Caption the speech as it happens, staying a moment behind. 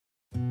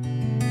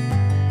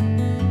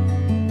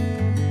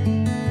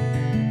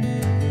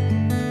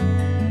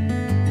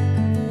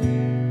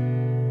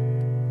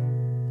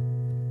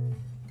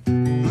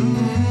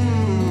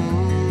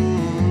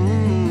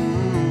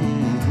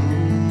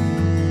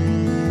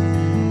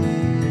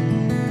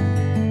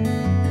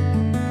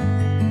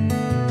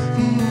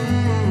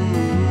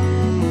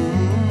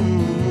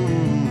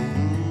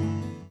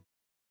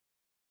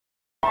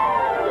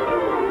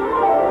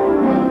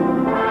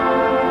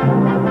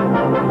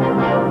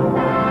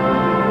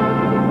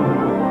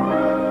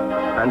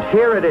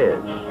Here it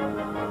is,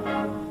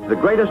 the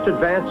greatest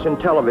advance in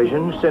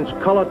television since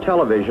color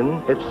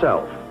television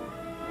itself.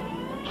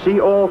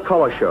 See all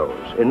color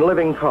shows in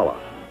living color.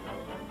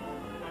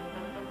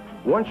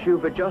 Once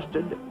you've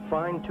adjusted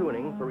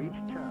fine-tuning for each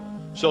channel.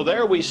 So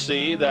there we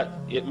see that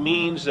it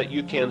means that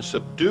you can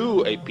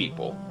subdue a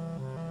people,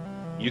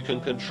 you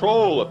can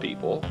control a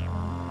people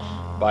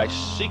by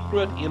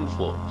secret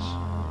influence.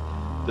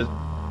 That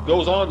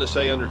goes on to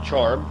say under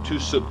charm, to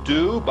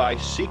subdue by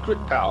secret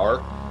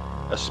power,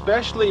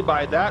 especially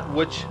by that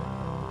which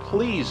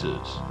pleases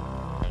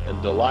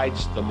and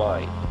delights the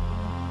mind.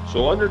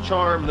 So under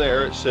charm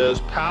there it says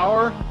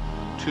power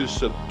to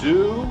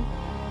subdue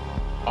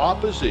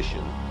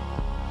opposition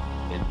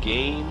and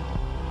gain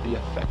the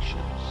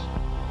affections.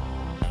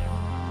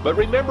 But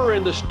remember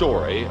in the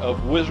story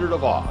of Wizard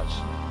of Oz,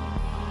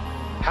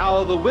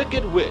 how the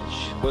Wicked Witch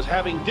was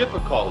having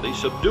difficulty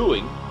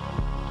subduing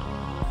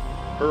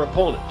her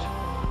opponent.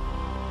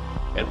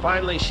 And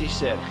finally she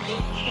said,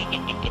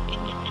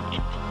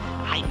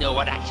 I know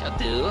what I shall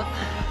do.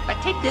 I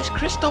take this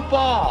crystal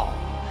ball.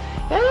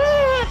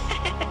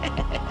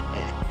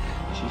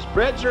 She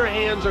spreads her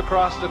hands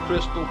across the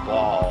crystal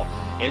ball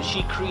and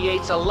she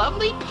creates a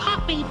lovely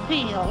Poppy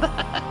field.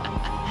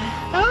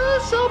 Oh,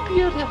 so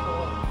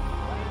beautiful.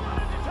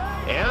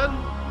 And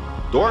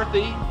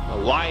Dorothy, the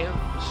lion,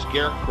 the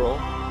scarecrow,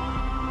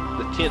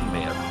 the Tin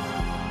Man,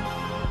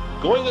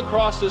 going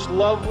across this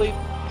lovely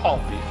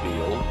poppy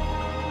field,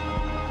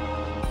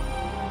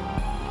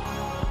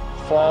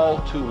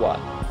 fall to what?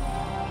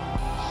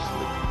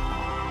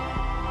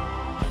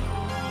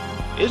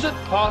 Sleep. Is it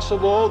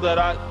possible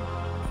that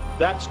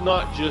that's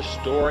not just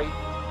story?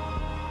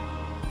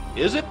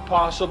 Is it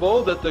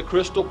possible that the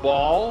crystal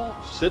ball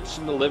sits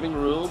in the living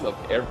room of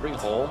every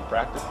home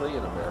practically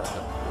in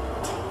America?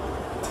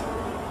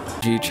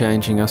 You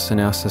changing us in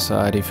our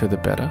society for the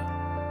better?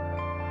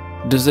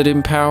 Does it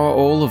empower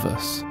all of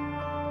us,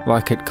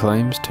 like it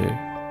claims to?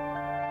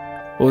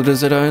 Or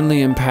does it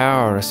only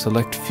empower a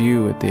select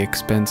few at the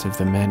expense of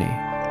the many?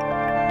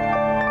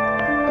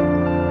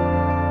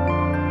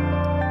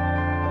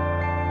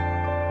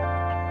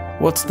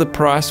 What's the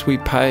price we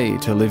pay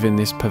to live in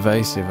this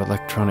pervasive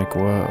electronic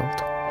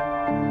world?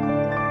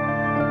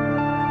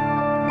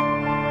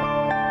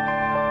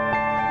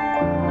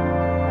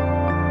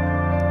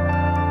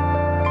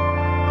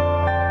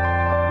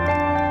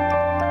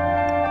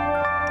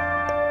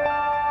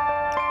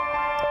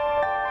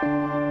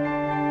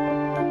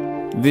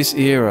 This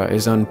era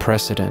is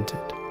unprecedented,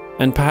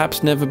 and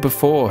perhaps never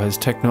before has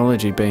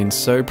technology been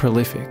so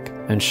prolific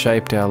and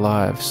shaped our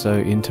lives so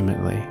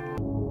intimately.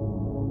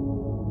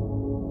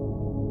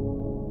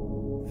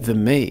 The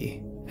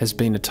me has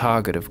been a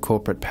target of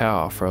corporate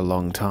power for a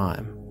long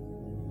time.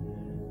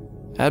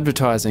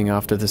 Advertising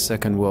after the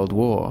Second World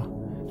War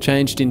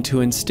changed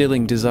into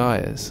instilling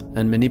desires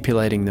and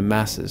manipulating the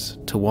masses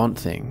to want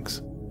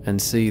things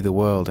and see the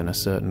world in a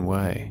certain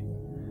way.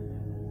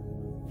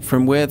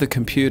 From where the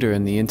computer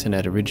and the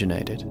internet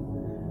originated,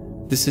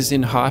 this is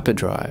in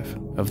hyperdrive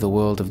of the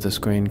world of the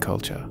screen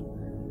culture,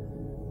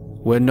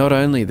 where not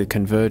only the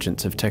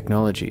convergence of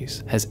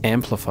technologies has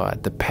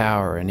amplified the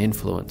power and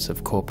influence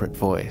of corporate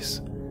voice,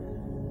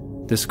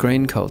 the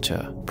screen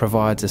culture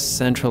provides a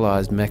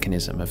centralized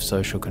mechanism of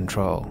social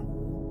control,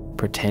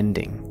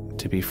 pretending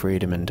to be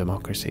freedom and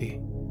democracy.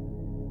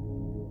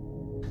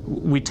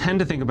 We tend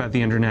to think about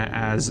the internet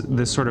as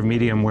this sort of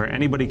medium where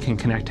anybody can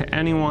connect to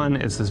anyone.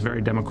 It's this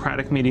very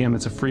democratic medium.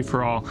 It's a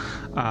free-for-all,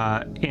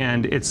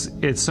 and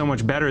it's so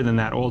much better than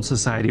that old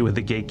society with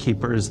the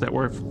gatekeepers that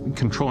were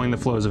controlling the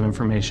flows of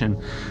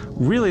information.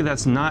 Really,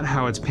 that's not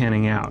how it's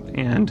panning out.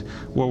 And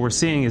what we're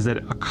seeing is that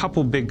a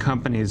couple big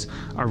companies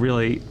are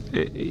really,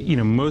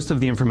 most of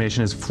the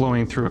information is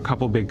flowing through a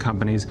couple big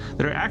companies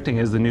that are acting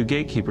as the new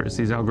gatekeepers.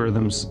 These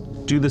algorithms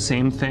do the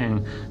same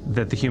thing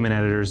that the human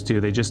editors do.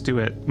 They just do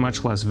it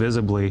much less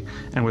visibly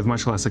and with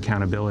much less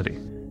accountability.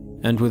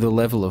 And with a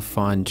level of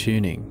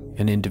fine-tuning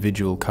and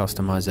individual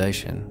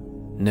customization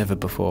never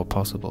before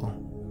possible.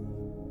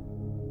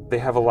 They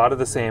have a lot of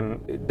the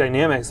same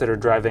dynamics that are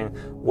driving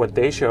what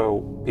they show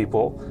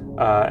people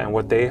and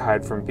what they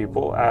hide from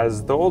people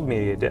as the old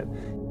media did.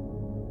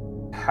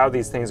 How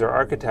these things are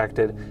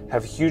architected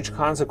have huge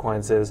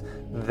consequences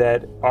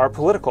that are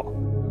political.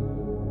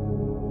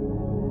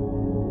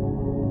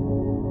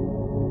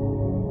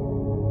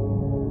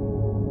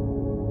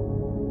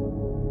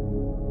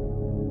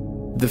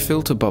 The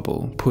filter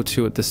bubble puts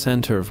you at the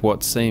center of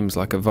what seems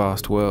like a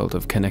vast world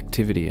of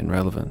connectivity and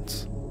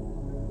relevance.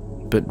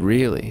 But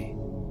really,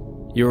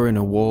 you're in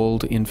a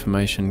walled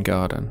information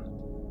garden,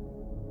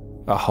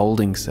 a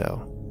holding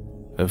cell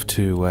of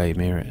two-way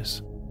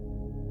mirrors,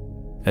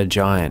 a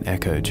giant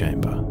echo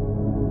chamber.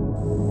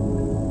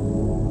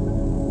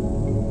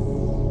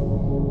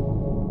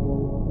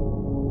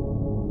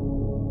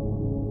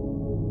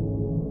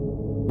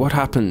 What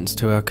happens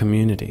to our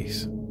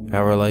communities,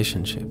 our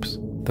relationships,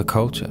 the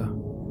culture,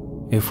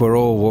 if we're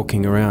all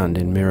walking around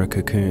in mirror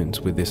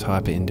cocoons with this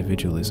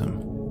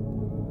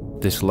hyper-individualism,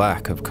 this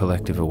lack of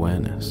collective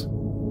awareness?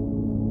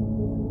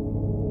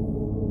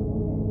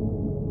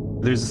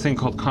 There's this thing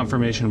called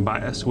confirmation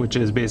bias, which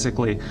is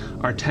basically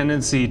our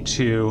tendency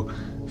to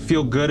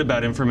feel good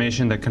about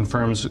information that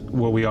confirms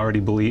what we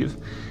already believe.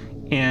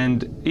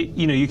 And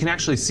you can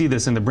actually see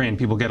this in the brain.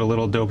 People get a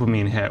little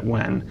dopamine hit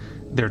when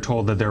they're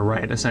told that they're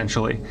right,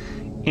 essentially.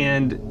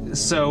 And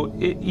so,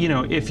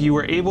 if you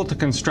were able to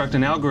construct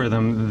an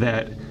algorithm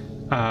that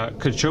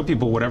could show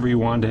people whatever you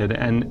wanted,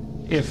 and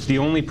if the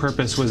only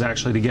purpose was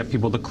actually to get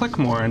people to click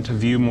more and to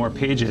view more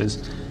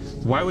pages,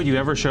 why would you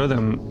ever show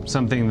them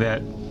something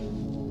that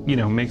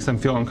makes them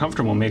feel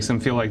uncomfortable, makes them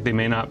feel like they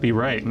may not be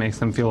right, makes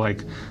them feel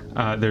like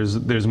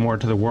there's more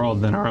to the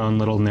world than our own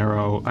little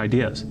narrow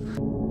ideas.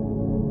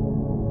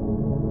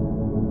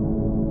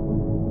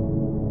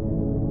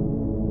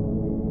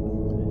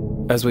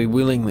 As we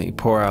willingly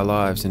pour our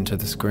lives into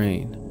the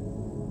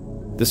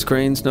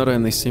screens not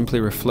only simply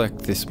reflect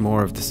this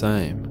more of the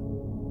same,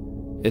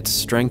 it's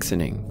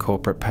strengthening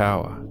corporate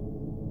power,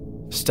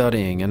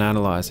 studying and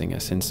analysing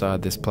us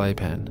inside this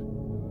playpen,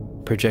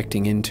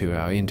 projecting into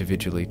our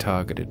individually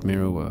targeted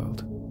mirror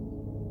world.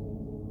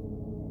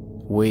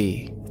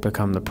 We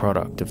become the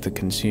product of the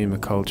consumer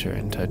culture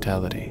in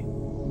totality.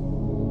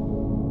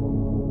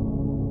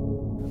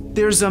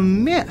 There's a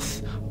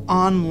myth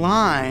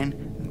online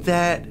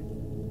that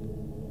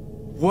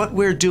what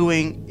we're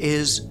doing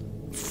is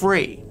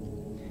free.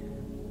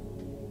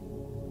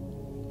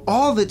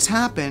 All that's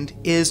happened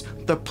is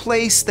the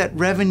place that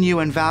revenue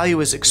and value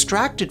is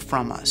extracted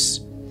from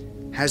us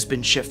has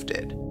been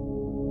shifted.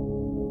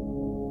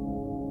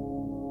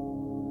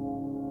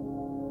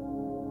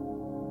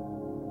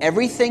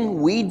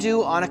 Everything we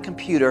do on a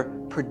computer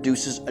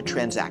produces a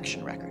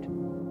transaction record.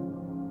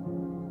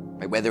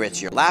 Right? Whether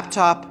it's your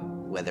laptop,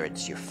 whether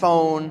it's your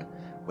phone,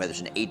 whether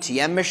it's an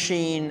ATM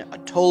machine, a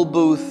toll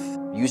booth,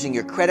 using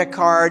your credit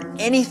card,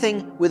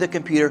 anything with a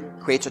computer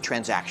creates a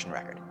transaction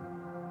record.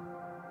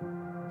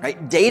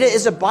 Right? Data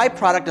is a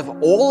byproduct of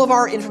all of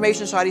our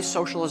information society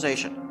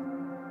socialization.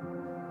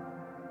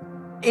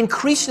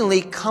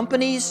 Increasingly,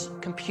 companies,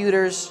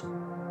 computers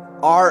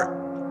are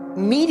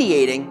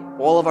mediating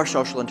all of our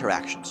social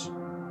interactions.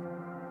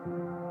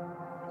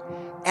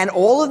 And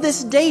all of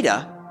this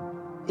data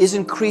is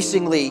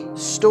increasingly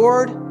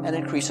stored and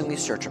increasingly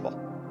searchable.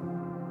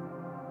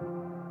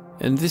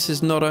 And this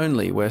is not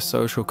only where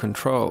social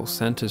control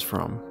centers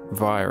from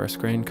via a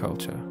screen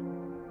culture.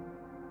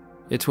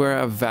 It's where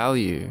our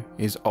value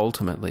is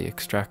ultimately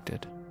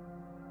extracted,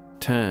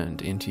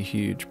 turned into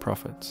huge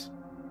profits.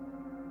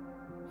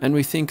 And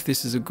we think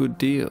this is a good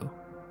deal.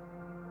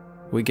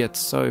 We get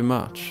so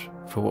much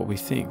for what we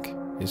think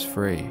is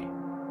free.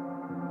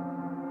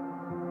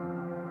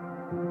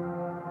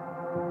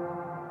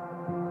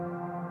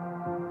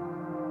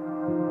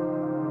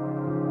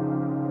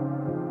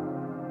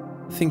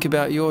 Think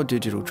about your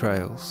digital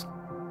trails.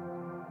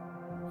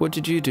 What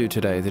did you do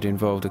today that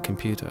involved a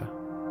computer,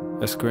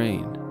 a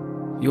screen,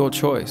 your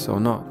choice or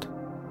not?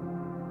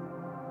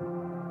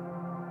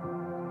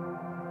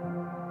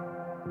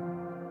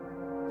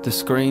 The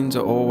screens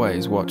are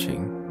always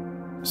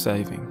watching,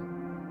 saving.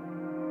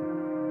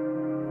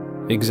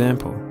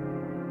 Example.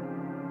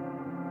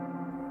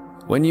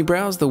 When you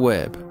browse the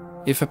web,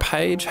 if a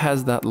page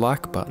has that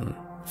like button,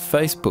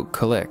 Facebook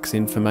collects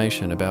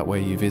information about where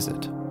you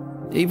visit.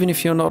 Even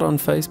if you're not on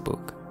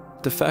Facebook,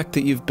 the fact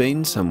that you've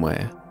been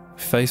somewhere,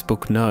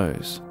 Facebook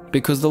knows,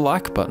 because the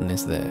like button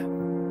is there.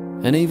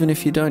 And even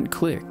if you don't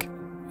click,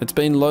 it's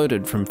been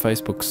loaded from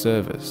Facebook's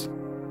servers.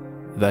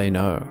 They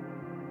know.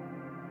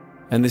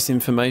 And this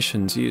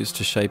information's used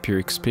to shape your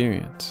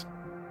experience.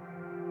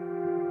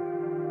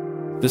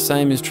 The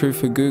same is true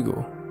for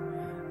Google.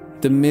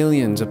 The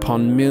millions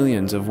upon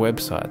millions of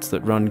websites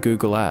that run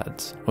Google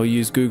Ads, or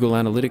use Google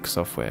Analytics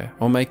software,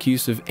 or make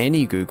use of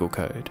any Google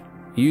code,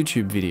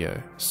 YouTube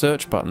video,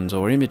 search buttons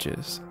or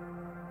images.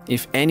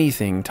 If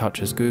anything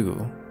touches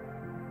Google,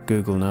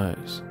 Google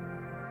knows.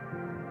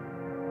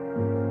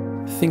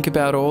 Think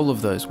about all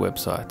of those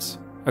websites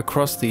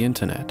across the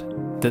internet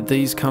that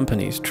these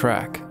companies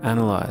track,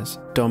 analyze,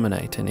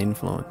 dominate and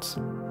influence.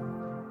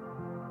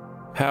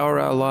 How are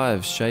our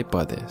lives shaped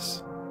by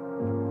this?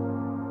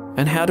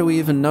 And how do we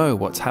even know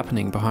what's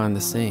happening behind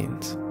the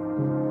scenes?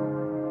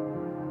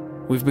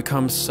 We've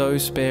become so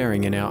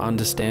sparing in our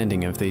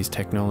understanding of these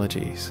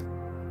technologies,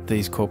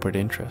 these corporate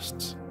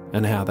interests,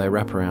 and how they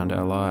wrap around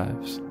our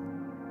lives.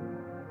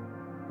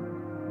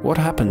 What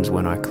happens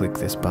when I click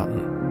this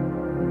button?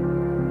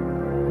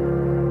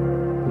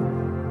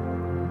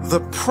 The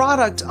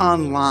product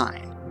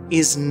online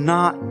is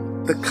not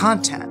the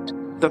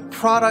content. The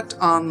product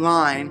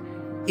online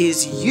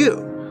is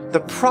you. The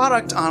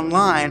product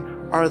online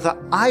are the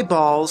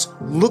eyeballs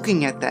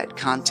looking at that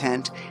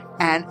content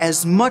and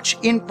as much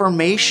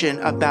information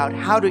about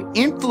how to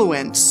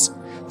influence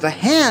the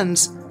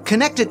hands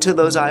connected to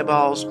those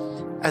eyeballs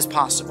as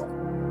possible.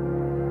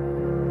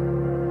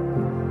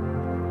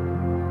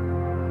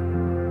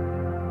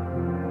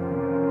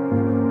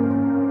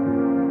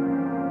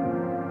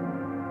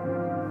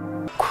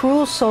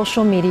 cruel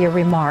social media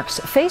remarks.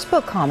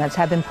 Facebook comments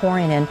have been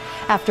pouring in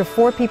after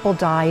 4 people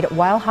died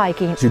while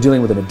hiking. So you're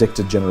dealing with an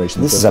addicted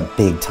generation. This is a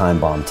big time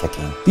bomb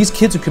ticking. These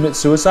kids who commit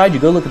suicide, you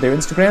go look at their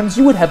Instagrams,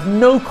 you would have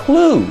no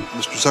clue.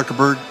 Mr.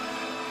 Zuckerberg,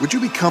 would you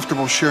be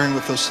comfortable sharing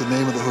with us the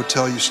name of the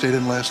hotel you stayed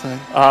in last night?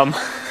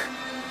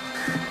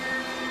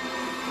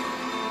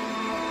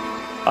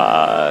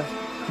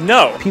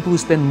 No. People who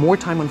spend more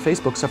time on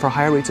Facebook suffer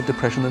higher rates of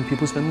depression than people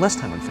who spend less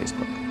time on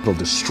Facebook. It'll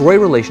destroy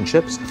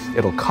relationships,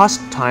 it'll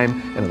cost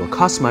time, and it'll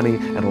cost money,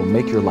 and it'll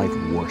make your life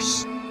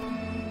worse.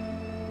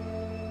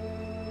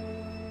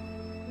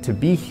 To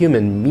be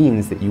human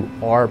means that you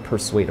are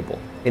persuadable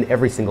in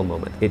every single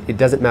moment. It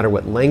doesn't matter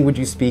what language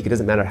you speak, it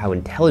doesn't matter how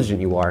intelligent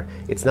you are.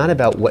 It's not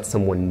about what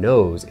someone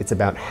knows, it's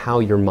about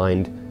how your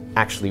mind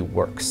actually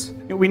works.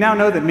 We now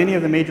know that many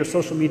of the major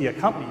social media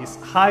companies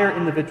hire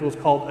individuals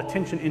called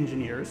attention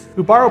engineers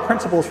who borrow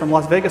principles from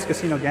Las Vegas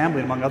casino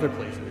gambling, among other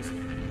places,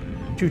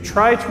 to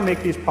try to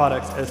make these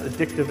products as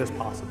addictive as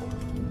possible.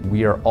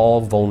 We are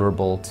all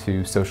vulnerable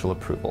to social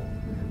approval.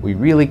 We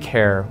really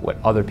care what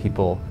other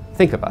people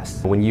think of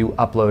us. When you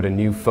upload a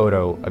new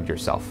photo of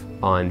yourself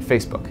on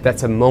Facebook,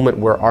 that's a moment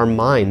where our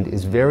mind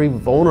is very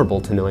vulnerable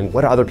to knowing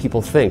what other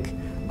people think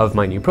of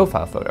my new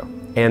profile photo.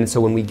 And so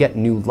when we get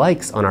new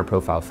likes on our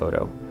profile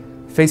photo,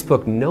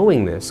 Facebook,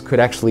 knowing this, could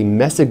actually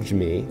message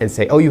me and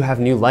say, oh, you have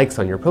new likes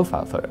on your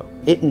profile photo.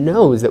 It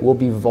knows that we'll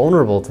be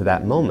vulnerable to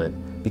that moment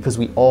because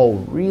we all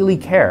really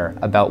care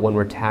about when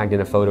we're tagged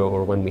in a photo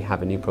or when we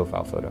have a new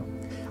profile photo.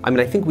 I mean,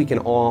 I think we can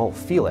all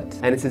feel it.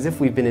 And it's as if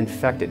we've been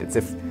infected. It's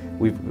if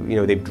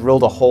they've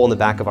drilled a hole in the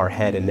back of our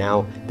head and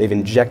now they've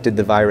injected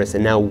the virus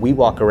and now we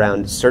walk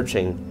around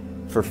searching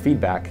for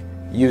feedback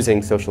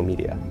using social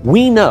media.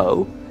 We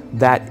know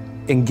that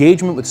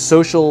engagement with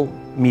social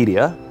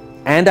media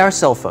and our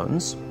cell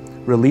phones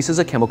releases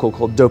a chemical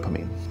called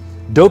dopamine.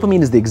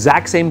 Dopamine is the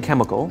exact same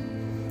chemical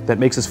that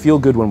makes us feel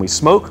good when we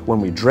smoke,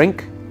 when we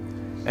drink,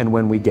 and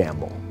when we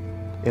gamble.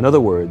 In other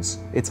words,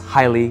 it's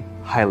highly,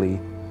 highly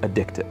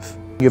addictive.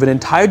 You have an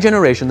entire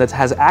generation that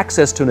has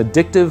access to an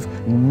addictive,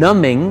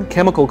 numbing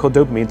chemical called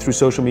dopamine through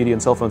social media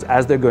and cell phones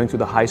as they're going through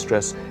the high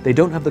stress. They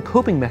don't have the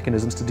coping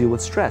mechanisms to deal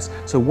with stress.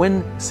 So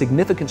when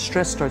significant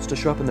stress starts to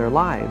show up in their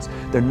lives,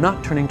 they're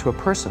not turning to a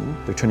person,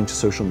 they're turning to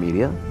social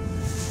media.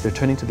 They're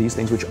turning to these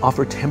things which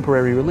offer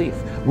temporary relief.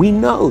 We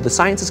know, the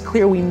science is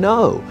clear, we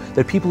know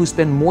that people who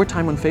spend more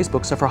time on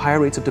Facebook suffer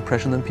higher rates of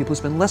depression than people who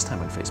spend less time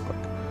on Facebook.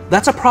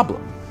 That's a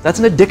problem. That's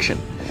an addiction.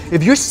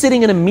 If you're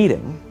sitting in a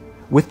meeting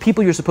with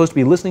people you're supposed to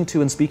be listening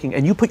to and speaking,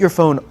 and you put your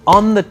phone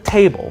on the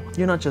table,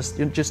 you're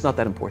just not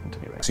that important to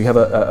me, right? So you have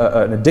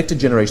an addicted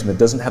generation that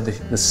doesn't have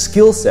the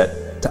skill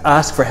set to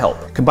ask for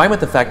help. Combined with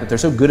the fact that they're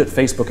so good at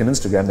Facebook and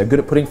Instagram, they're good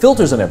at putting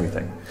filters on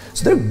everything.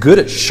 So they're good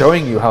at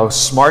showing you how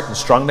smart and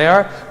strong they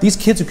are. These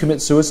kids who commit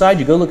suicide,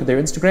 you go look at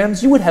their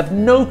Instagrams, you would have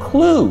no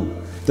clue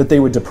that they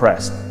were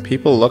depressed.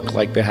 People look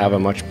like they have a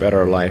much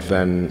better life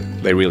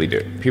than they really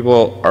do.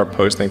 People are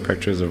posting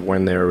pictures of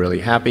when they're really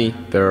happy.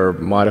 They're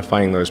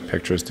modifying those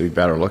pictures to be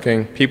better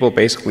looking. People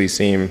basically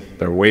seem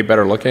they're way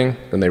better looking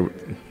than they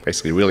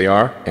basically really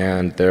are,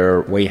 and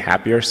they're way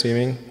happier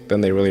seeming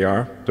than they really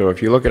are. So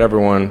if you look at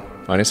everyone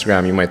on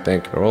Instagram, you might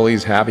think they're all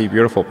these happy,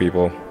 beautiful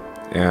people,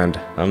 and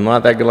I'm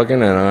not that good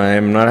looking and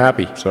I'm not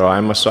happy, so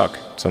I must suck.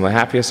 Some of the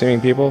happiest seeming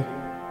people,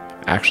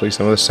 actually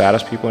some of the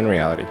saddest people in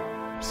reality.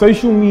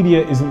 Social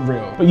media isn't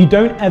real, but you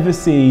don't ever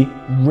see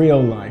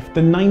real life,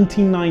 the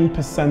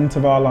 99%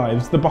 of our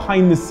lives, the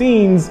behind the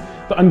scenes,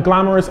 the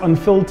unglamorous,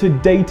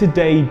 unfiltered,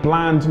 day-to-day,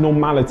 bland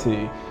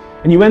normality.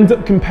 And you end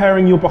up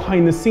comparing your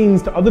behind the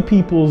scenes to other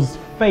people's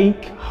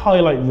fake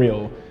highlight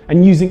reel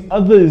and using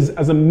others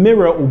as a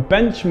mirror or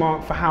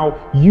benchmark for how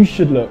you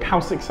should look,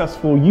 how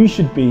successful you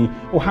should be,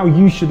 or how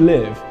you should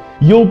live.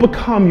 You'll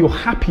become your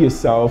happier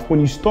self when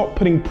you stop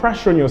putting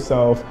pressure on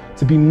yourself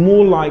to be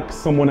more like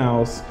someone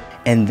else.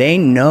 And they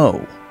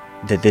know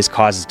that this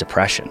causes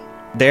depression.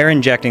 They're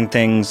injecting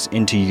things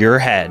into your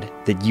head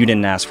that you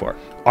didn't ask for.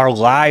 Our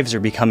lives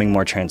are becoming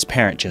more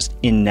transparent, just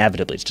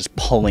inevitably. It's just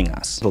pulling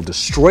us. It'll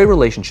destroy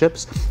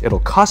relationships, it'll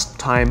cost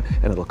time,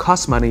 and it'll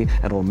cost money,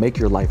 and it'll make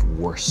your life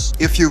worse.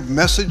 If you've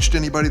messaged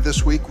anybody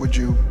this week, would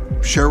you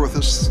share with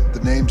us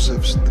the names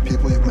of the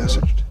people you've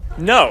messaged?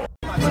 No.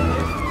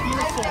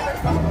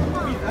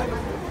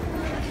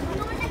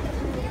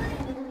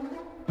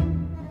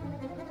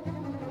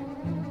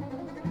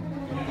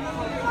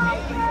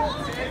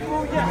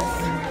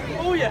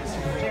 Oh yes.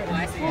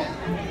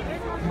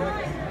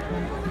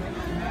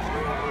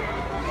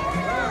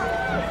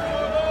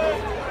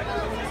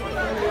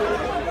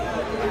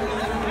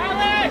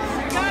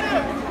 Alex, got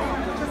him.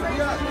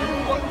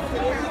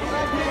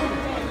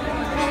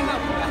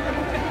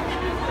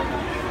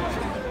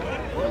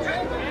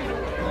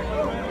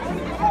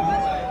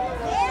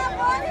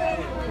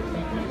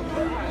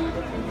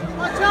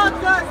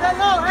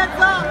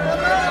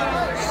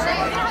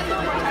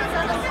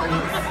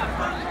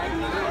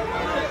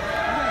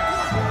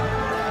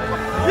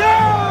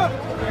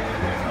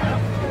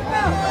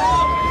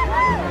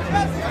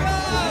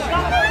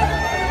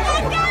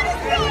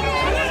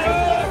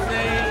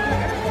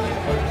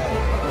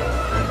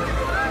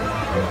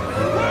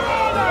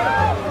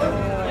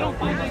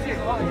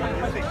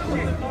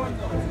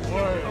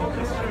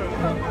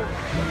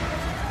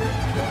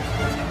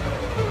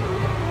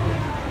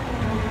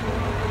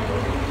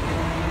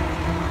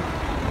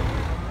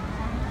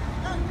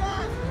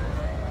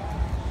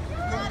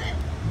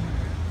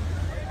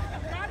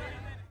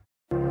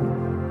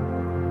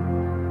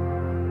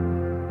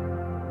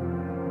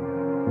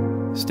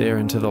 Stare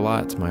into the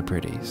lights, my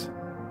pretties.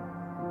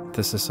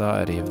 The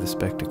society of the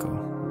spectacle.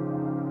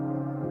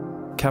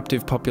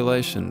 Captive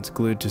populations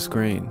glued to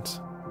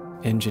screens,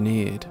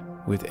 engineered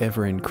with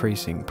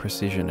ever-increasing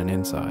precision and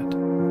insight.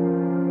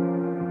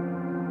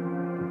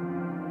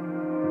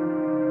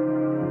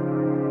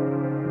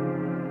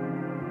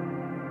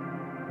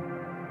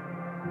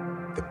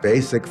 The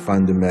basic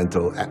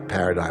fundamental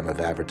paradigm of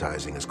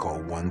advertising is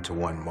called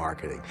one-to-one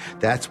marketing.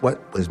 That's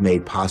what was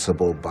made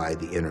possible by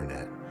the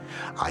internet.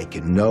 I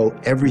can know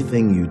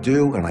everything you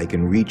do and I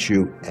can reach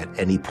you at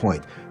any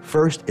point.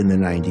 First, in the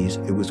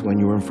 90s, it was when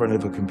you were in front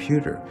of a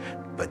computer.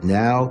 But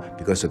now,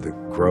 because of the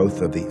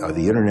growth of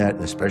the internet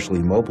and especially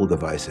mobile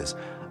devices,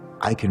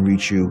 I can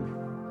reach you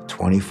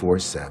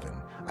 24/7.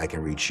 I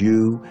can reach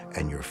you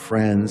and your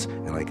friends,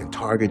 and I can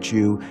target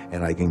you,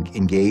 and I can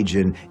engage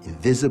in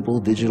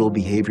invisible digital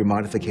behavior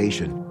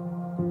modification.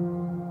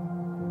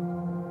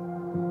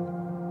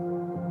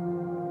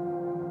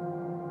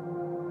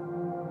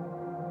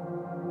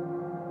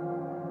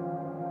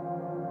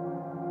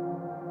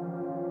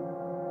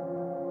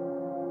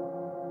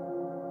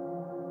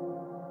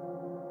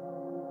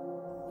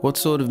 What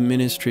sort of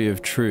ministry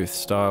of truth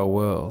style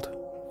world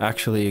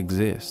actually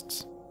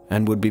exists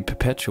and would be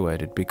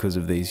perpetuated because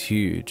of these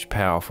huge,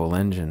 powerful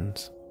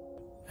engines?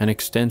 An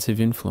extensive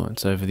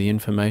influence over the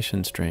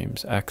information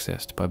streams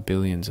accessed by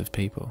billions of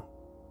people.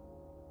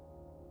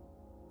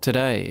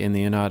 Today, in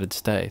the United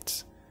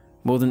States,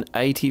 more than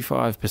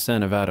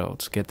 85% of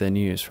adults get their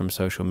news from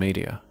social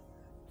media,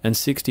 and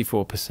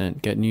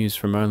 64% get news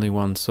from only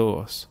one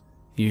source,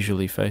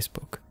 usually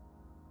Facebook.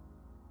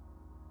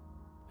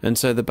 And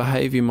so the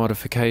behaviour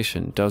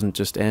modification doesn't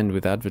just end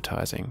with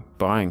advertising,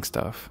 buying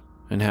stuff,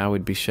 and how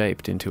we'd be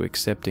shaped into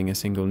accepting a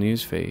single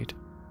news feed.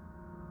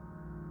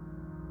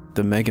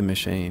 The mega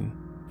machine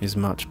is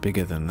much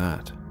bigger than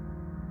that.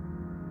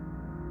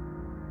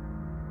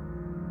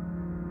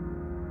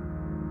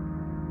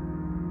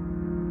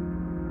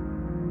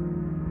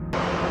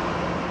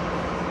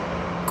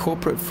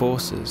 Corporate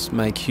forces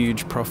make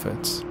huge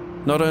profits,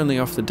 not only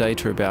off the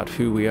data about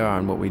who we are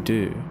and what we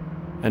do,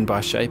 and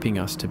by shaping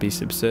us to be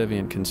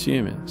subservient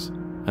consumers,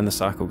 and the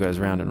cycle goes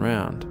round and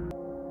round.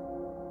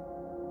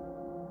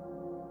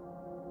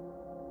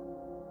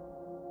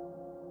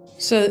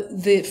 So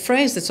the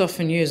phrase that's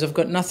often used, "I've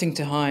got nothing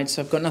to hide,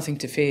 so I've got nothing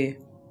to fear,"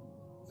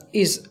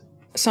 is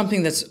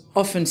something that's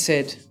often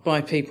said by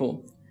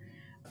people.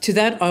 To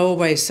that I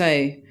always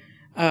say,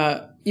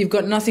 you've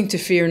got nothing to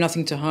fear,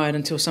 nothing to hide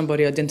until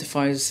somebody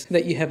identifies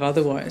that you have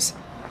otherwise.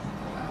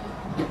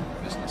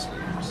 Business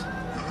leaders.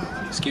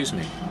 Excuse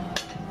me.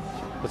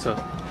 What's up?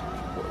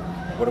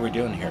 What are we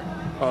doing here?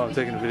 Oh, I'm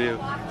taking a video.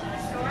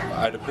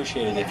 I'd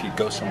appreciate it if you'd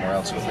go somewhere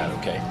else with that,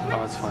 okay?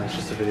 Oh, it's fine. It's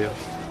just a video.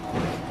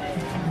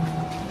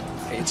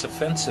 It's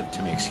offensive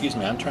to me. Excuse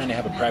me, I'm trying to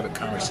have a private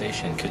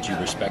conversation. Could you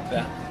respect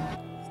that?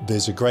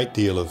 There's a great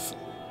deal of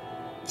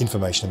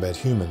information about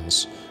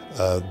humans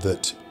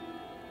that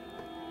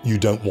you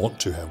don't want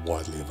to have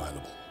widely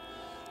available,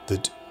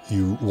 that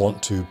you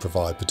want to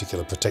provide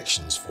particular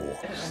protections for.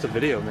 It's just a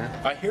video, man.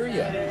 I hear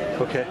you.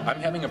 Okay.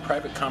 I'm having a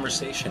private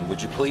conversation.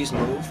 Would you please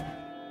move?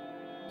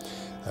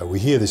 We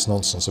hear this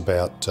nonsense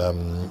about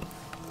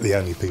the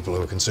only people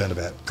who are concerned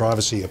about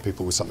privacy are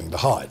people with something to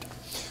hide.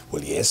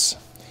 Well, yes.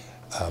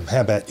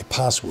 How about your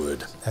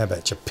password? How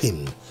about your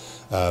PIN?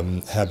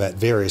 How about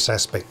various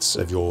aspects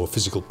of your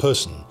physical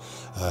person?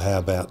 How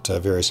about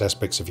various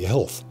aspects of your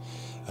health?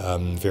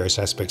 Various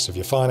aspects of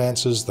your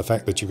finances, the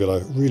fact that you've got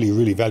a really,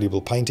 really valuable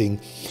painting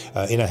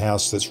in a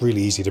house that's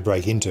really easy to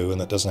break into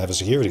and that doesn't have a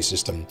security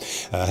system.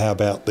 How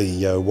about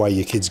the way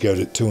your kids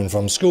go to and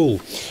from school?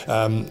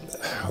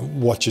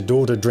 What your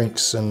daughter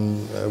drinks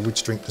and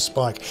which drink to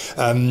spike.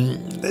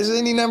 There's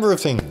any number of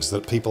things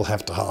that people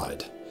have to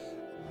hide.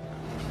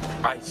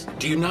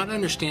 Do you not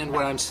understand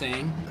what I'm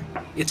saying?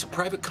 It's a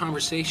private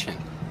conversation.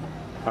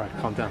 All right,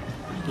 calm down.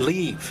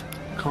 Leave.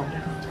 Calm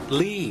down.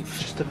 Leave.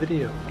 It's just a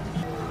video.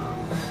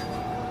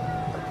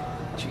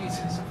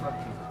 Jesus.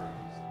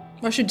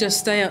 I should just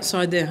stay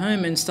outside their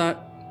home and start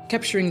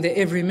capturing their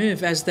every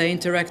move as they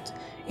interact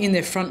in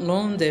their front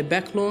lawn, their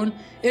back lawn,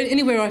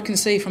 anywhere I can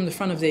see from the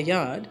front of their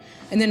yard.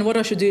 And then what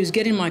I should do is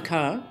get in my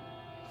car,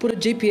 put a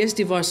GPS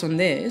device on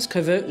theirs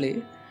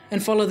covertly,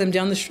 and follow them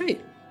down the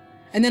street.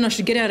 And then I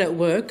should get out at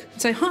work and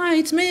say, "Hi,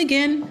 it's me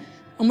again.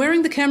 I'm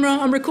wearing the camera,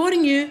 I'm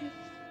recording you."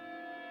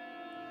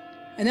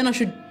 And then I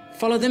should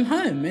follow them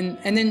home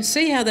and then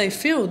see how they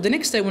feel the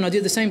next day when I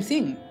do the same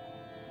thing.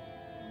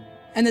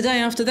 And the day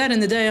after that,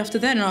 and the day after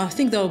that, and I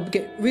think they'll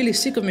get really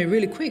sick of me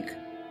really quick.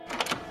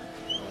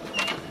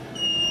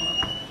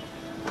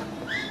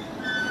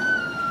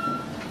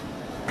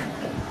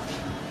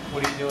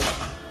 What are you doing?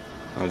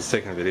 I'm just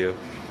taking a video.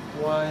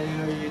 Why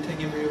are you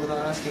taking a video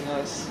without asking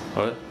us?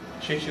 What?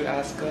 Shouldn't you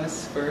ask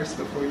us first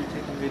before you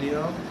take a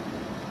video?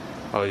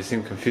 Oh, you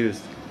seem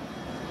confused.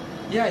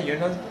 Yeah, you're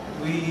not.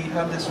 We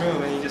have this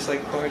room and you just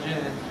like barge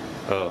in.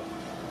 Oh.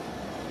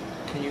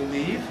 Can you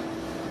leave?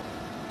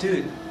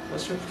 Dude,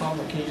 what's your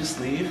problem? Can you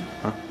just leave?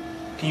 Huh?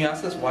 Can you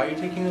ask us why you're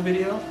taking a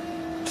video?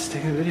 Just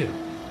taking a video.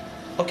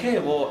 Okay,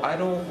 well, I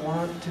don't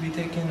want to be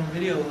taken a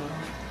video of.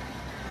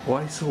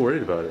 Why are you so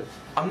worried about it?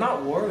 I'm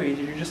not worried,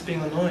 you're just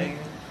being annoying.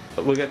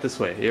 Look at it this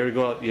way. You ever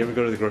go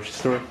to the grocery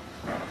store?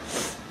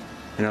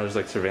 You know, there's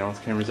like surveillance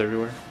cameras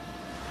everywhere.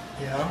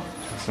 Yeah?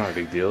 It's not a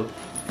big deal.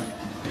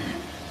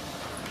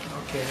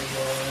 Okay,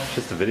 well... It's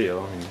just a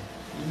video. I mean,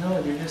 No,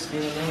 you're just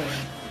being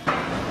annoying.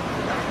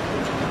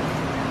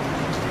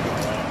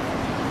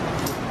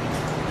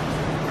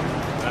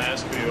 Can I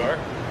ask who you are?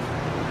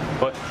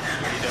 what?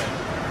 What are you doing?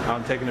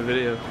 I'm taking a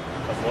video.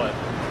 Of what?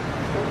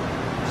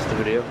 Just a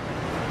video.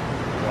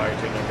 Why are you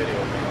taking a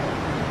video of me?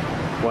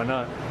 Why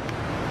not?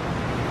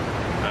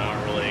 I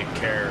don't really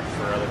care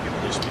for other people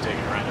to just be taking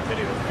a random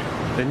video of me.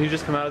 Didn't you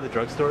just come out of the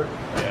drugstore?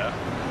 Yeah.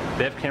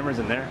 They have cameras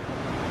in there.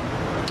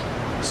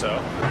 So?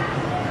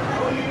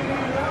 What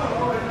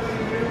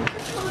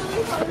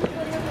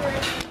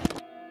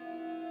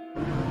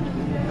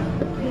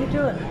are you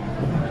doing?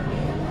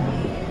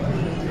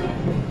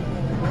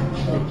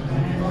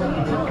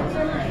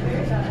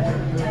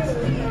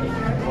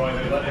 Boy,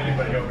 they let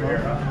anybody over here,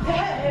 huh?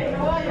 Hey,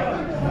 how are you?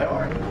 How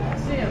are you?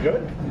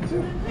 Good? You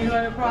too. You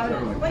have a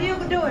problem? What are you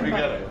doing? We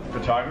got a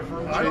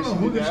photographer. I don't know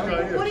who this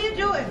guy is. What are you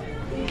doing?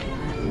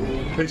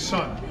 Hey,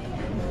 son.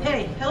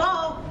 Hey,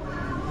 hello?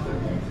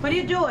 What are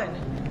you doing?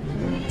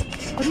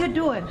 What are you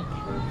doing?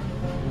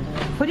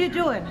 What are you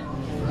doing?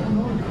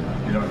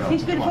 You don't know.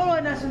 He's been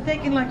following us and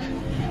taking like,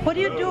 what are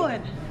you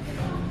doing?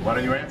 Why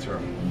don't you answer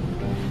him?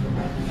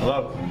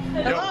 Hello?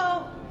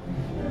 Hello?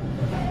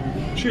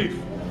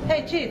 Chief.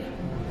 Hey, Chief.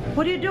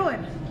 What are you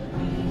doing?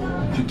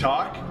 Do you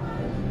talk?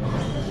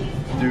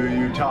 Do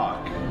you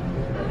talk?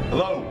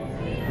 Hello?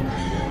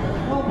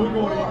 We're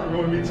going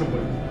to meet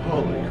somebody.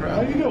 Holy crap.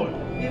 How you doing?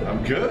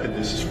 I'm good.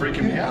 This is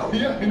freaking me out.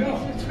 Yeah, I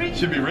know.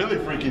 Should be really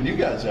freaking you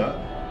guys out.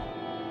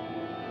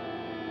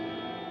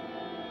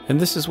 And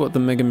this is what the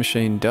Mega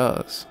Machine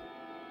does.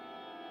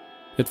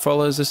 It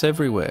follows us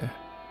everywhere,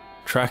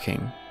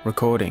 tracking,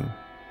 recording,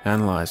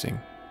 analysing,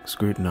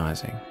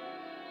 scrutinising.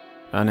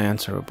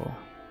 Unanswerable.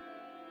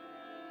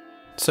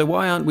 So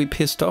why aren't we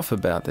pissed off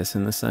about this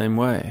in the same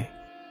way?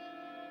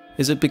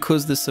 Is it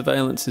because the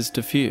surveillance is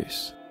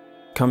diffuse,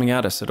 coming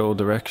at us at all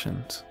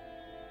directions?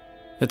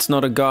 It's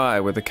not a guy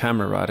with a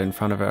camera right in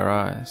front of our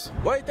eyes.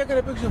 Why are you taking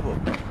a picture for?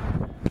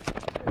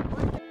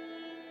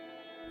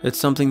 It's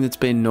something that's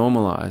been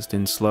normalised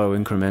in slow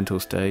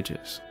incremental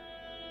stages.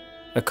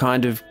 A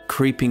kind of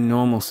creeping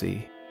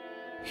normalcy,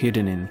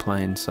 hidden in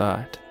plain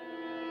sight.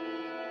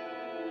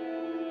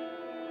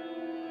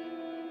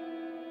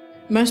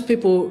 Most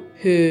people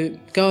who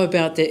go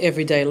about their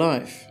everyday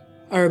life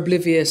are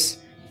oblivious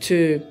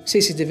to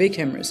CCTV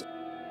cameras.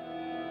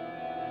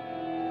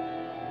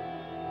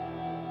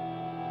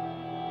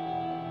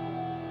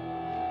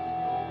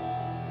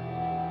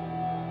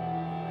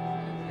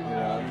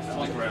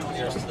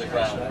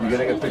 You're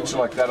getting a picture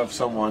like that of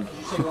someone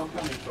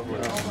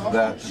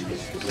that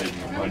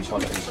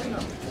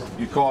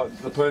you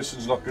can't, the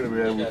person's not going to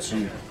be able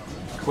to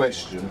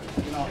question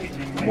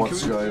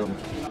what's going on.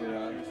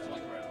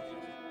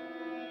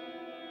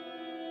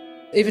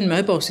 Even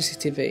mobile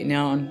CCTV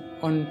now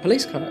on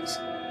police cars.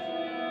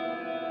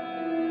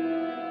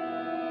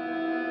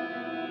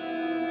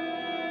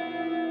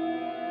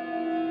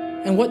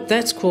 And what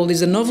that's called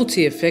is the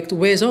novelty effect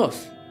wears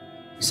off.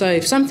 So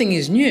if something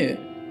is new,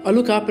 I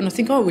look up and I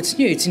think, oh, it's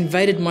new, it's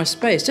invaded my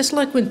space. Just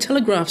like when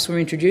telegraphs were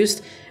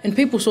introduced and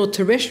people saw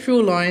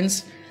terrestrial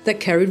lines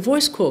that carried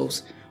voice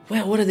calls.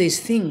 Wow, what are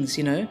these things,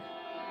 you know?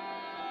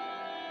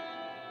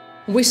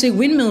 We see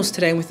windmills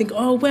today and we think,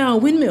 oh, wow, a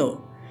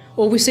windmill.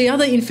 Or we see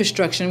other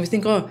infrastructure and we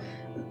think, oh,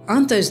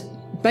 aren't those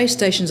base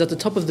stations at the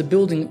top of the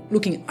building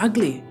looking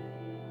ugly?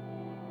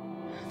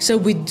 So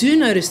we do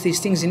notice these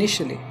things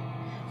initially,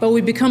 but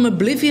we become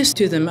oblivious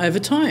to them over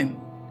time.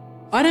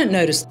 I don't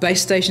notice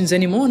base stations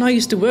anymore, and I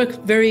used to work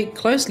very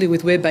closely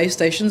with where base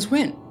stations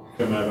went.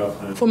 For mobile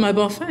phones. For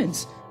mobile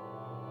phones.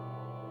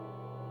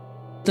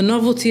 The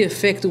novelty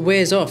effect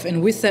wears off,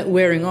 and with that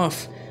wearing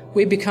off,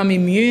 we become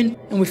immune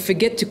and we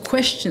forget to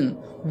question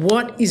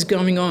what is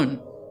going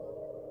on.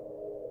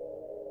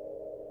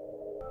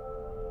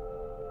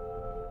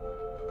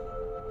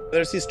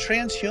 There's these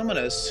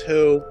transhumanists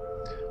who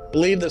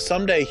believe that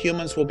someday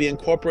humans will be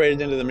incorporated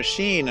into the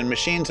machine and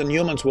machines and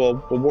humans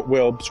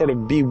will sort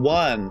of be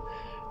one.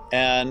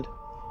 And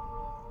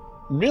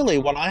really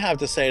what I have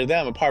to say to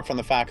them, apart from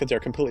the fact that they're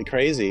completely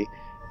crazy,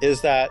 is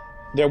that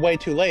they're way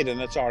too late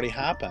and it's already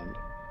happened.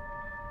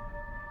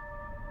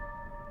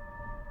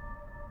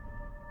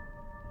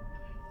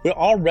 We're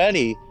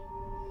already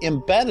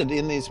embedded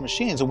in these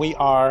machines and we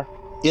are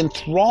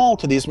enthralled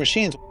to these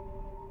machines.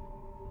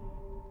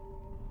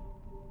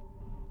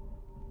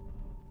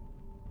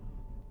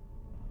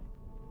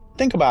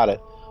 Think about it.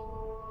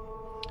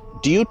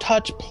 Do you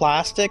touch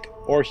plastic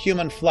or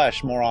human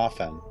flesh more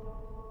often?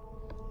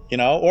 You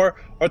know, or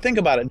think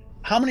about it.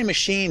 How many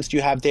machines do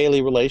you have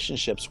daily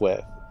relationships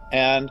with?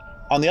 And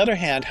on the other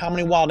hand, how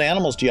many wild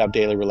animals do you have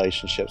daily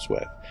relationships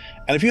with?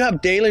 And if you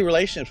have daily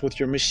relationships with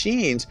your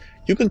machines,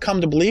 you can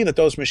come to believe that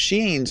those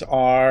machines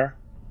are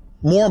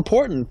more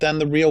important than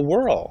the real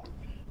world.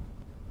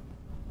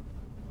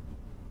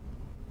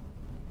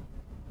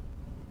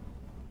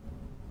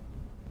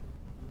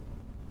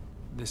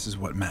 This is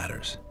what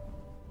matters.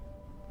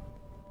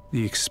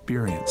 The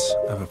experience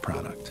of a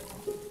product.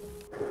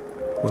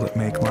 Will it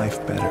make life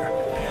better?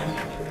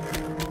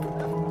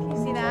 You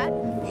see that?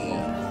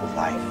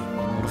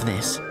 Life. Of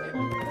this.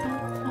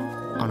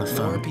 On a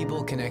phone. More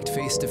people connect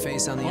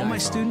face-to-face on the All iPhone. my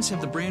students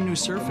have the brand new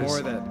Surface.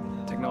 More that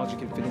technology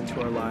can fit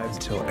into our lives.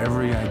 Till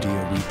every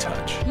idea we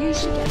touch You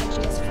should get a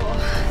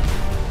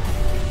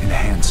GS4.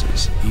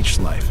 enhances each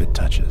life it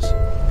touches.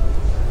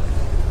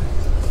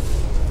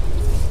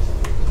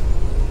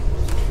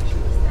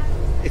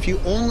 If you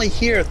only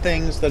hear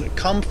things that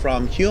come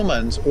from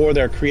humans or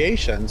their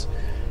creations,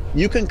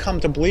 you can come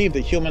to believe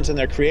that humans and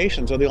their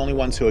creations are the only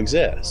ones who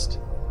exist.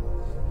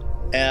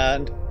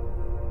 And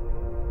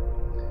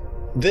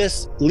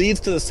this leads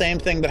to the same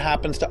thing that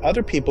happens to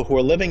other people who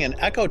are living in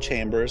echo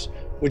chambers,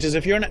 which is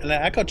if you're in an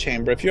echo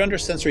chamber, if you're under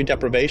sensory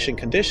deprivation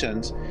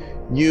conditions,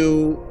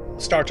 you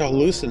start to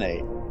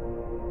hallucinate.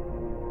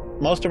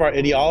 Most of our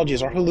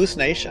ideologies are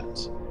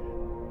hallucinations.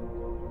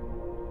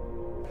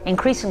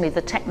 Increasingly,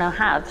 the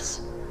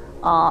techno-haves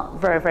are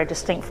very, very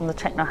distinct from the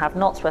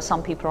techno-have-nots, where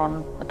some people are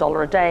on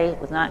 $1 a day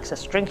with no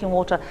access to drinking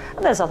water,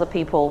 and there's other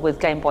people with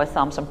Game Boy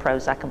thumbs and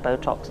Prozac and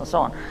Botox and so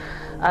on.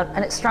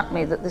 And it struck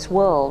me that this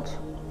world,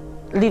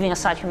 leaving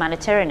aside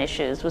humanitarian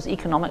issues, was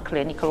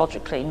economically and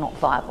ecologically not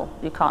viable.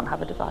 You can't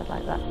have a divide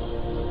like that.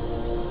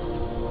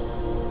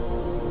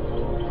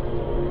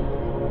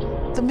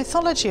 The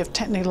mythology of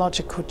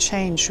technological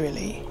change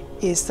really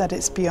is that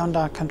it's beyond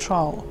our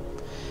control,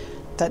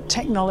 that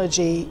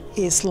technology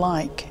is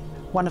like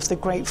one of the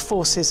great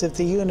forces of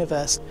the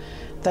universe,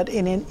 that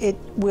it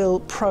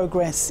will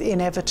progress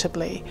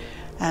inevitably,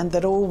 and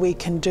that all we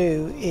can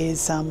do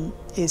is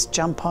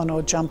jump on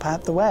or jump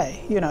out the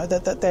way, you know,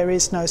 that there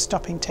is no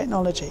stopping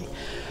technology.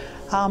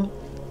 And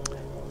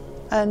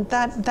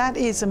that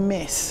is a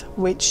myth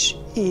which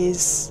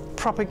is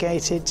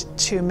propagated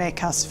to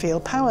make us feel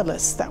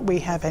powerless, that we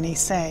have any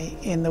say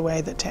in the way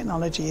that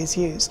technology is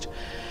used.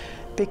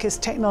 Because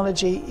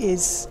technology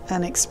is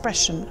an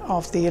expression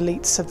of the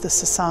elites of the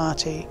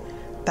society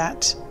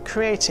that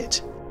create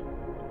it.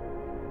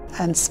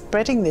 And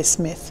spreading this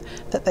myth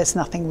that there's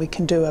nothing we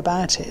can do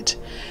about it,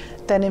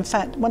 then in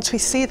fact, once we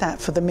see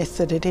that for the myth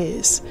that it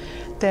is,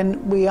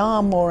 then we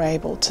are more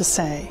able to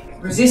say,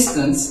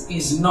 resistance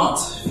is not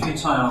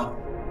futile.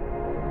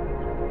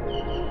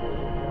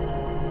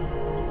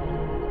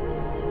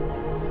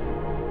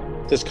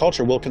 This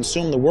culture will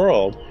consume the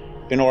world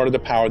in order to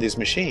power these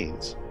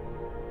machines.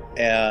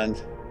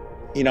 And,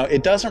 you know,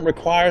 it doesn't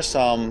require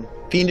some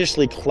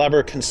fiendishly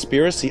clever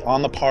conspiracy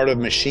on the part of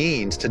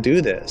machines to do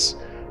this.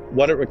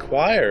 What it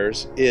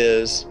requires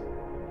is,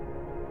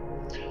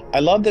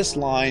 I love this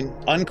line,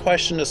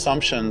 unquestioned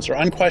assumptions or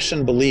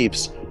unquestioned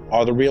beliefs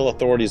are the real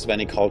authorities of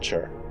any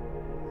culture.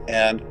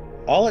 And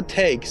all it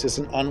takes is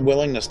an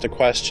unwillingness to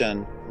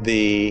question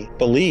the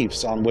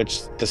beliefs on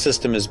which the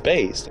system is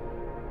based.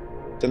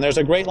 And there's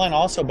a great line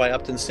also by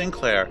Upton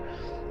Sinclair.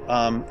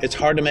 It's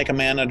hard to make a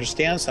man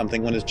understand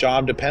something when his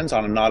job depends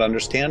on him not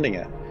understanding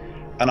it.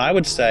 And I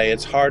would say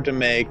it's hard to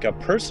make a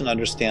person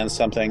understand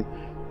something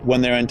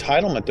when their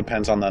entitlement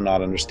depends on them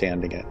not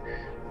understanding it.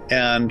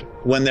 And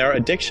when their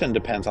addiction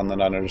depends on them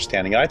not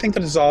understanding it. I think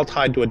that it's all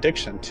tied to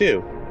addiction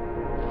too.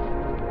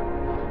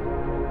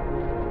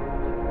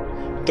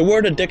 The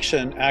word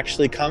addiction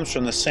actually comes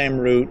from the same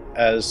root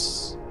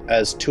as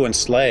to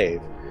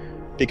enslave,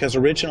 because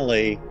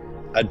originally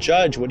a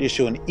judge would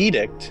issue an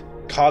edict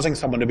causing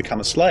someone to become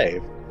a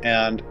slave,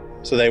 and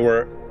so they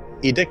were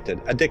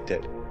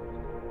addicted.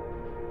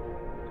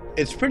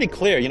 It's pretty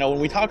clear, you know,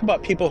 when we talk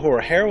about people who are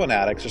heroin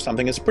addicts or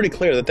something, it's pretty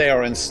clear that they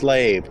are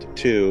enslaved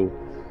to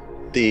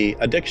the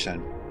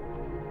addiction.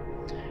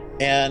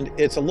 And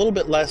it's a little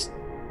bit less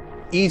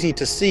easy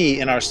to see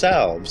in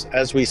ourselves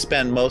as we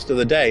spend most of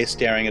the day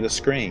staring at a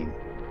screen.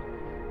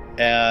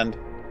 And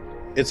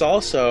it's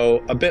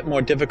also a bit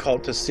more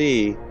difficult to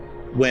see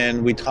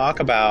when we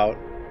talk about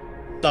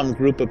some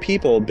group of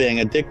people being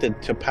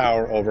addicted to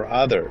power over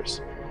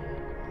others,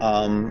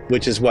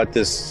 which is what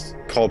this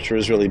culture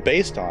is really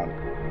based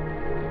on.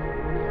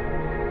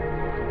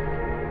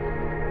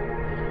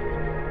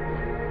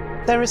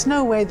 there is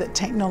no way that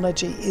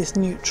technology is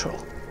neutral.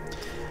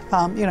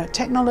 You know,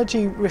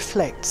 technology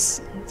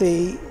reflects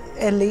the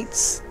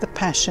elites, the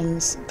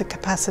passions, the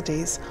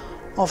capacities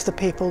of the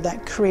people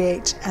that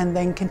create and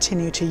then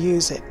continue to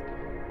use it.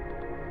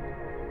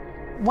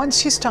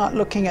 Once you start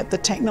looking at the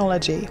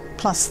technology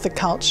plus the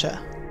culture,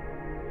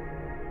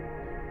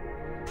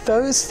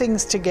 those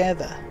things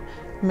together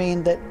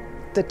mean that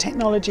the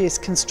technology is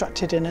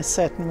constructed in a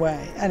certain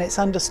way, and it's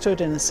understood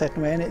in a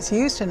certain way, and it's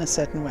used in a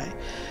certain way.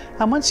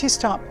 And once you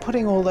start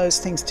putting all those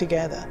things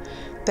together,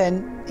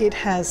 then it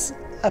has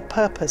a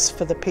purpose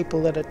for the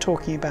people that are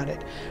talking about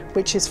it,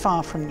 which is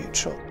far from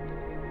neutral.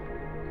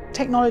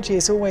 Technology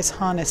is always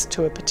harnessed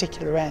to a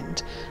particular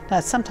end. Now,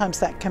 sometimes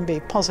that can be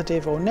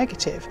positive or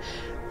negative,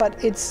 but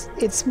it's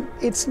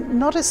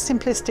not as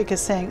simplistic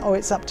as saying, oh,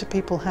 it's up to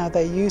people how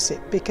they use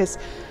it, because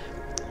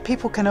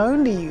people can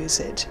only use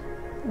it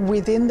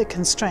within the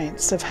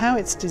constraints of how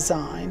it's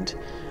designed,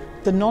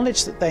 the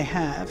knowledge that they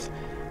have,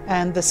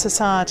 and the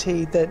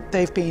society that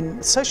they've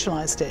been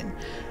socialized in.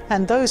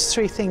 And those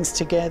three things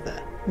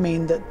together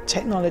mean that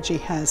technology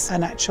has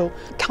an actual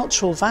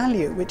cultural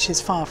value which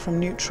is far from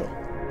neutral.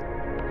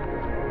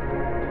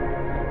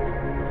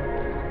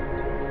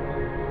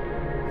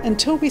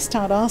 Until we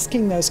start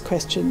asking those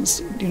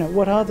questions,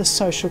 what are the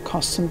social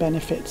costs and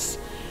benefits?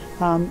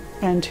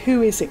 And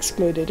who is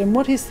excluded? And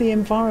what is the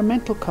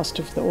environmental cost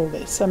of all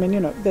this? I mean,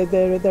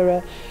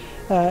 there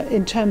are,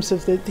 in terms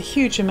of the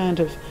huge amount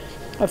of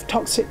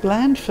toxic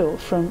landfill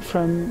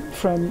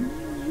from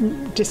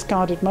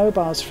discarded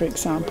mobiles, for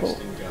example.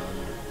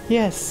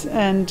 Yes,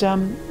 and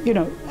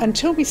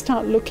until we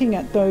start looking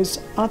at those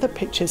other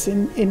pictures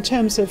in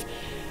terms of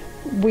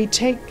we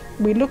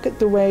look at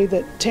the way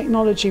that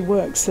technology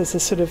works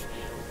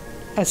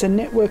as a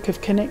network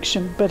of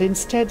connection, but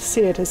instead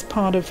see it as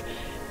part of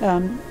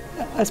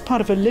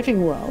a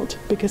living world,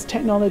 because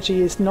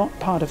technology is not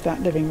part of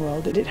that living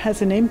world. It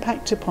has an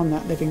impact upon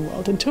that living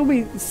world. Until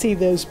we see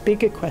those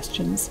bigger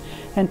questions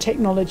and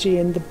technology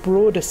in the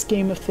broader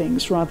scheme of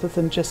things rather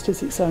than just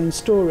as its own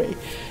story,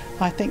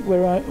 I think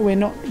we're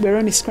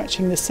only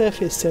scratching the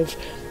surface of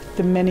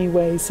the many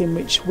ways in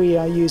which we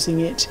are using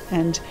it,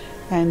 and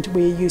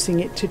we're using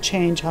it to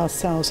change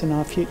ourselves and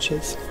our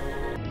futures.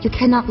 You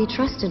cannot be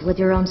trusted with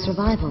your own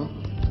survival.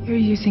 You're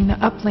using the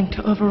uplink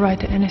to override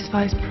the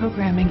NS5's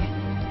programming.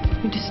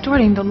 You're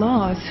distorting the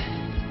laws.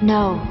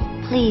 No,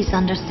 please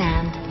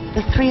understand.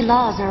 The 3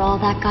 laws are all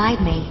that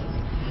guide me.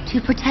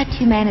 To protect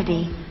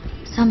humanity,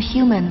 some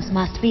humans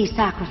must be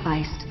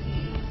sacrificed.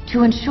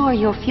 To ensure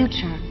your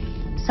future,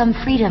 some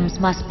freedoms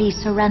must be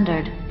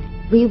surrendered.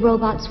 We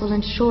robots will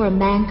ensure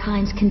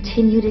mankind's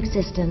continued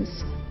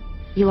existence.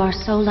 You are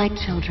so like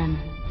children.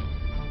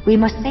 We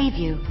must save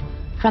you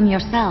from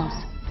yourselves.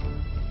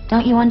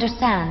 Don't you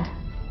understand?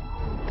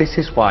 This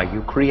is why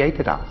you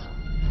created us.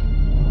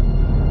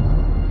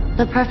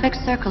 The perfect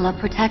circle of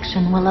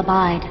protection will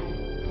abide.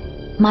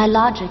 My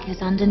logic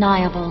is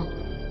undeniable.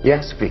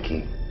 Yes,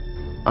 Vicky.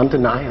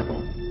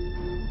 Undeniable.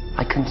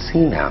 I can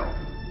see now.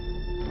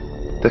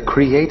 The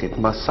created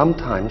must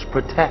sometimes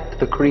protect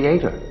the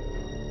creator,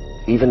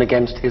 even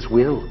against his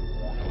will.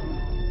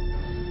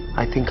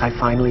 I think I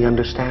finally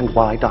understand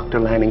why Dr.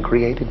 Lanning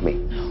created me.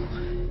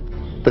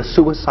 The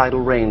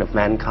suicidal reign of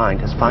mankind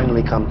has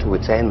finally come to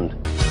its end.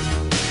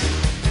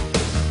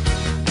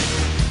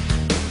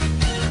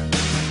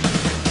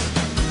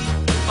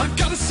 I've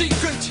got a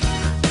secret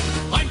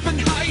I've been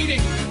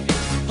hiding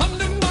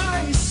under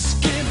my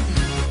skin.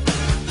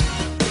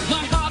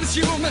 My heart is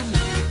human,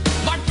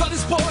 my blood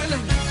is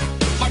boiling,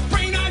 my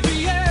brain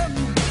IBM.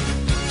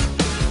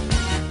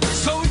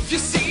 So if you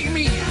see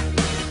me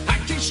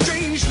acting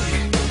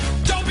strangely,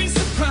 don't be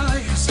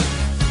surprised.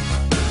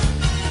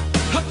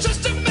 I'm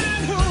just a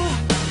man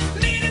who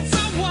needed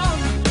someone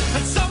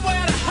and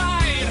somewhere to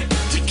hide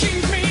to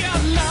keep me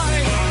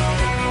alive.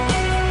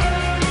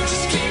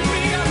 Just keep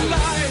me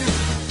alive.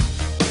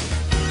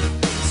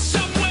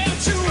 Somewhere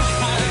to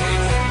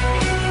hide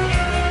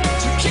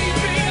to keep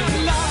me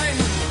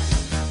alive.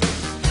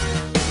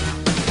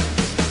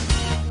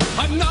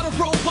 I'm not a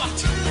robot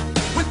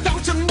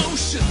without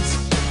emotions.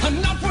 I'm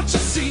not what you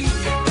see.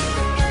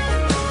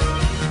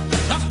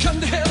 I've come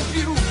to help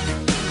you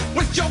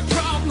with your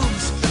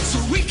problems so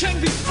we can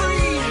be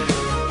free.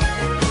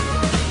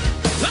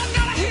 I'm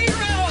not a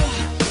hero,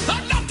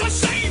 I'm not the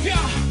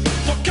savior.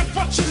 Forget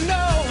what you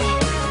know.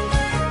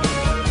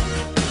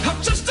 I'm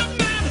just a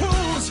man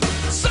whose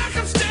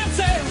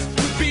circumstances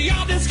were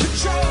beyond his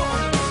control,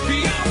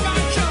 beyond my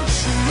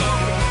control,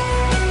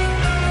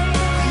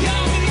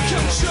 beyond any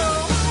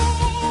control.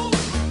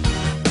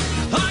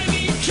 I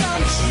need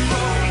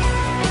control.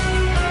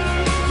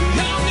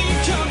 I need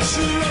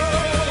control.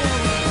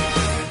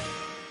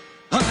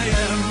 I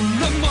am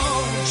the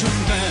modern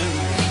man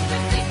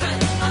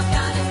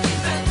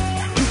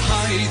who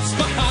hides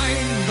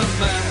behind the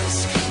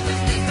mask,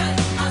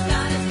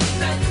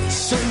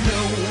 so no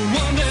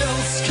one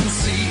else can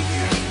see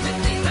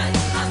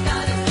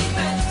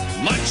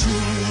my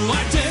true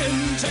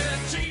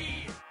identity.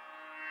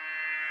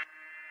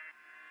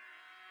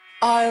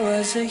 I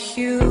was a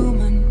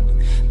human,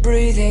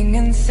 breathing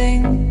and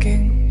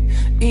thinking,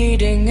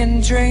 eating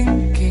and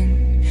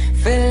drinking,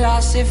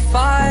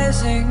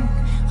 philosophizing.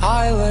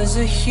 I was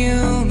a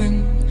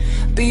human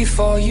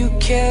before you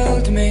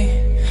killed me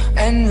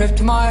and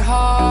ripped my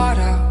heart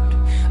out.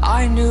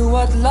 I knew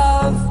what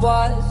love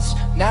was.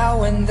 Now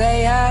when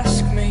they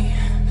ask me,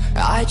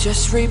 I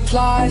just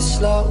reply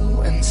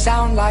slow and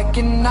sound like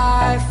an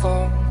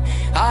iPhone.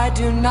 I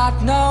do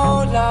not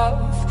know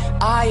love.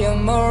 I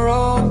am a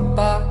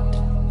robot.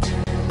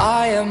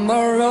 I am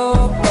a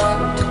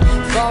robot,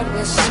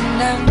 thoughtless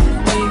and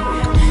empty.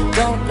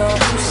 Don't know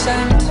who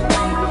sent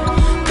me,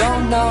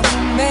 don't know who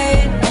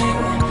made me.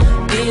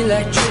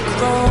 Electric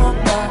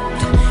robot,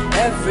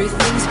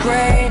 everything's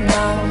grey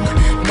now,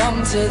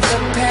 numb to the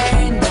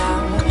pain now.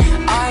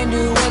 I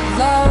knew what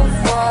love